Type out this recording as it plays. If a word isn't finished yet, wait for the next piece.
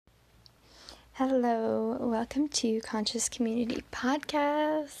Hello, welcome to Conscious Community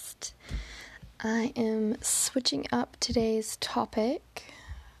Podcast. I am switching up today's topic.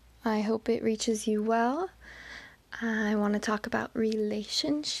 I hope it reaches you well. I want to talk about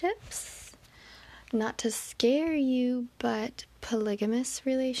relationships. Not to scare you, but polygamous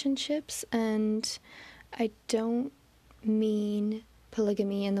relationships. And I don't mean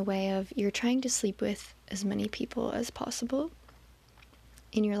polygamy in the way of you're trying to sleep with as many people as possible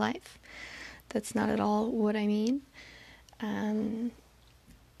in your life. That's not at all what I mean.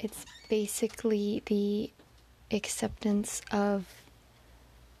 It's basically the acceptance of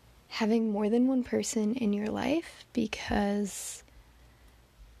having more than one person in your life because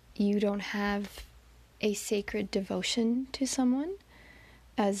you don't have a sacred devotion to someone,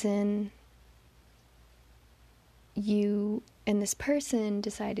 as in you and this person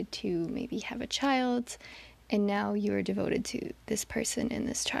decided to maybe have a child, and now you are devoted to this person and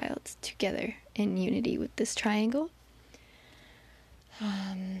this child together in unity with this triangle.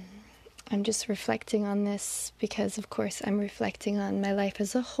 I'm just reflecting on this because, of course, I'm reflecting on my life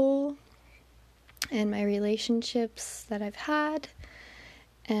as a whole and my relationships that I've had.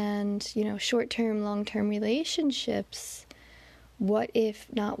 And, short-term, long-term relationships, what if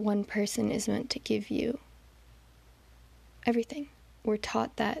not one person is meant to give you everything? We're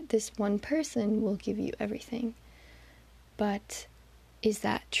taught that this one person will give you everything. But is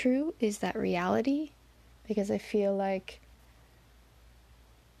that true? Is that reality? Because I feel like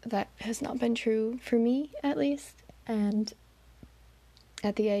that has not been true for me, at least. And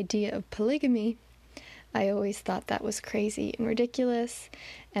at the idea of polygamy, I always thought that was crazy and ridiculous,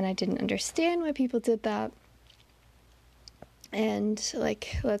 and I didn't understand why people did that. And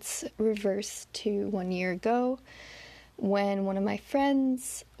let's reverse to 1 year ago, when one of my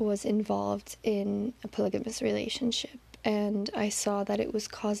friends was involved in a polygamous relationship, and I saw that it was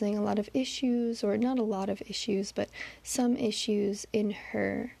causing a lot of issues, or not a lot of issues, but some issues in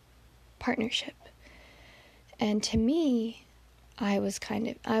her partnership. And to me, I was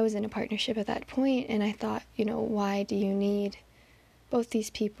in a partnership at that point, and I thought, why do you need both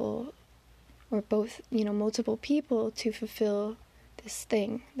these people, or both, multiple people to fulfill this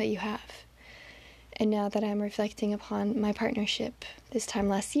thing that you have? And now that I'm reflecting upon my partnership this time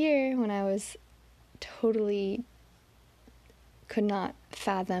last year, when I was totally could not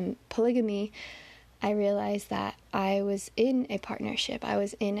fathom polygamy, I realized that I was in a partnership. I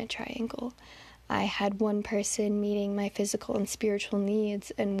was in a triangle. I had one person meeting my physical and spiritual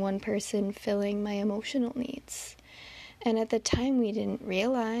needs, and one person filling my emotional needs. And at the time, we didn't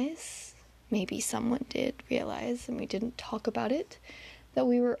realize, maybe someone did realize, and we didn't talk about it, that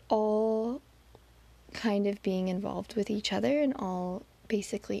we were all kind of being involved with each other and all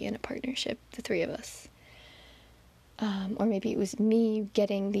basically in a partnership, the three of us. Or maybe it was me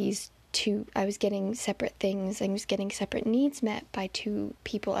getting I was getting separate things, I was getting separate needs met by two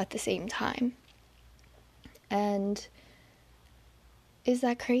people at the same time. And is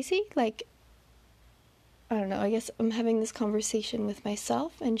that crazy? I don't know, I guess I'm having this conversation with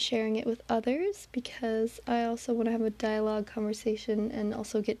myself and sharing it with others because I also want to have a dialogue conversation and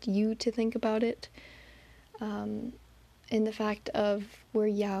also get you to think about it. In the fact of we're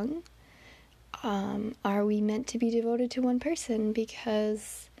young, are we meant to be devoted to one person?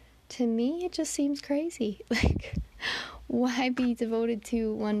 Because to me it just seems crazy. Why be devoted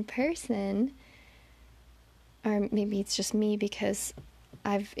to one person? Or maybe it's just me because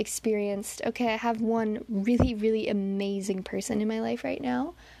I've experienced, I have one really, really amazing person in my life right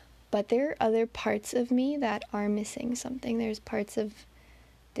now, but there are other parts of me that are missing something. There's parts of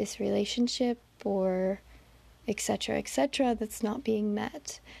this relationship or etc., that's not being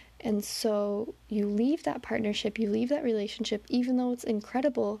met. And so you leave that partnership, you leave that relationship, even though it's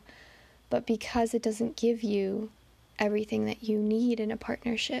incredible, but because it doesn't give you everything that you need in a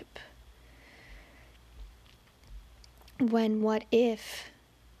partnership. What if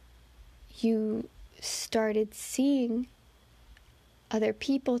you started seeing other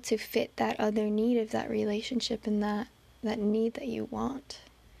people to fit that other need of that relationship and that need that you want?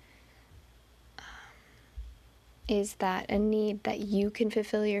 Is that a need that you can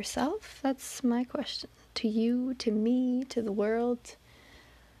fulfill yourself? That's my question. To you, to me, to the world.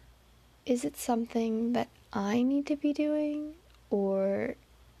 Is it something that I need to be doing? Or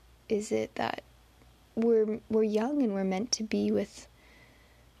is it that we're young and we're meant to be with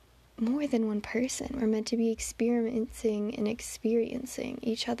more than one person? We're meant to be experimenting and experiencing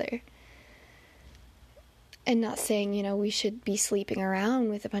each other. And not saying, we should be sleeping around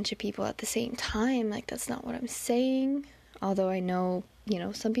with a bunch of people at the same time. That's not what I'm saying. Although I know,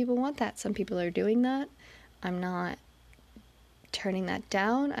 some people want that. Some people are doing that. I'm not turning that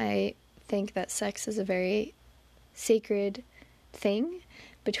down. I think that sex is a very sacred thing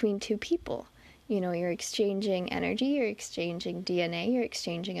between two people. You're exchanging energy, you're exchanging DNA, you're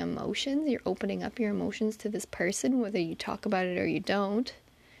exchanging emotions, you're opening up your emotions to this person, whether you talk about it or you don't.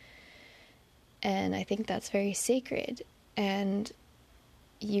 And I think that's very sacred. And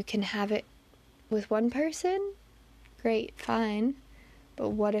you can have it with one person, great, fine. But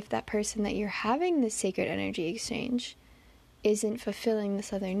what if that person that you're having this sacred energy exchange isn't fulfilling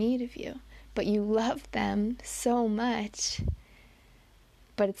this other need of you? But you love them so much,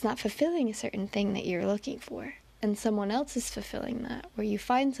 but it's not fulfilling a certain thing that you're looking for, and someone else is fulfilling that, or you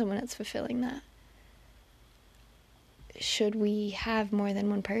find someone else fulfilling that. Should we have more than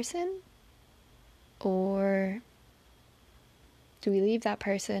one person? Or do we leave that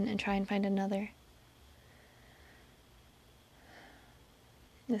person and try and find another?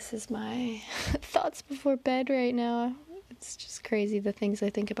 This is my thoughts before bed right now. It's just crazy the things I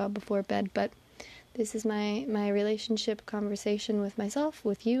think about before bed, but this is my relationship conversation with myself,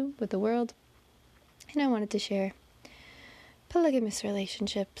 with you, with the world, and I wanted to share polygamous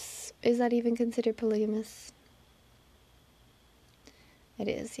relationships. Is that even considered polygamous? It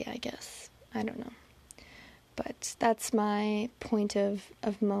is, yeah, I guess. I don't know. But that's my point of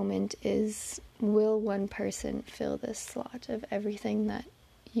moment is, will one person fill this slot of everything that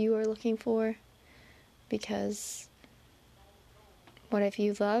you are looking for? Because what if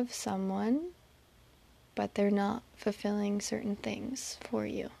you love someone, but they're not fulfilling certain things for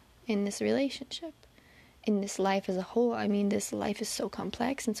you in this relationship, in this life as a whole? I mean, this life is so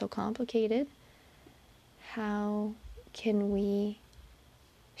complex and so complicated. How can we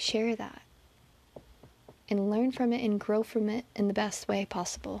share that and learn from it and grow from it in the best way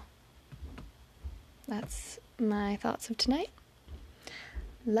possible? That's my thoughts of tonight.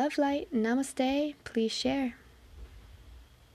 Love, light, namaste. Please share.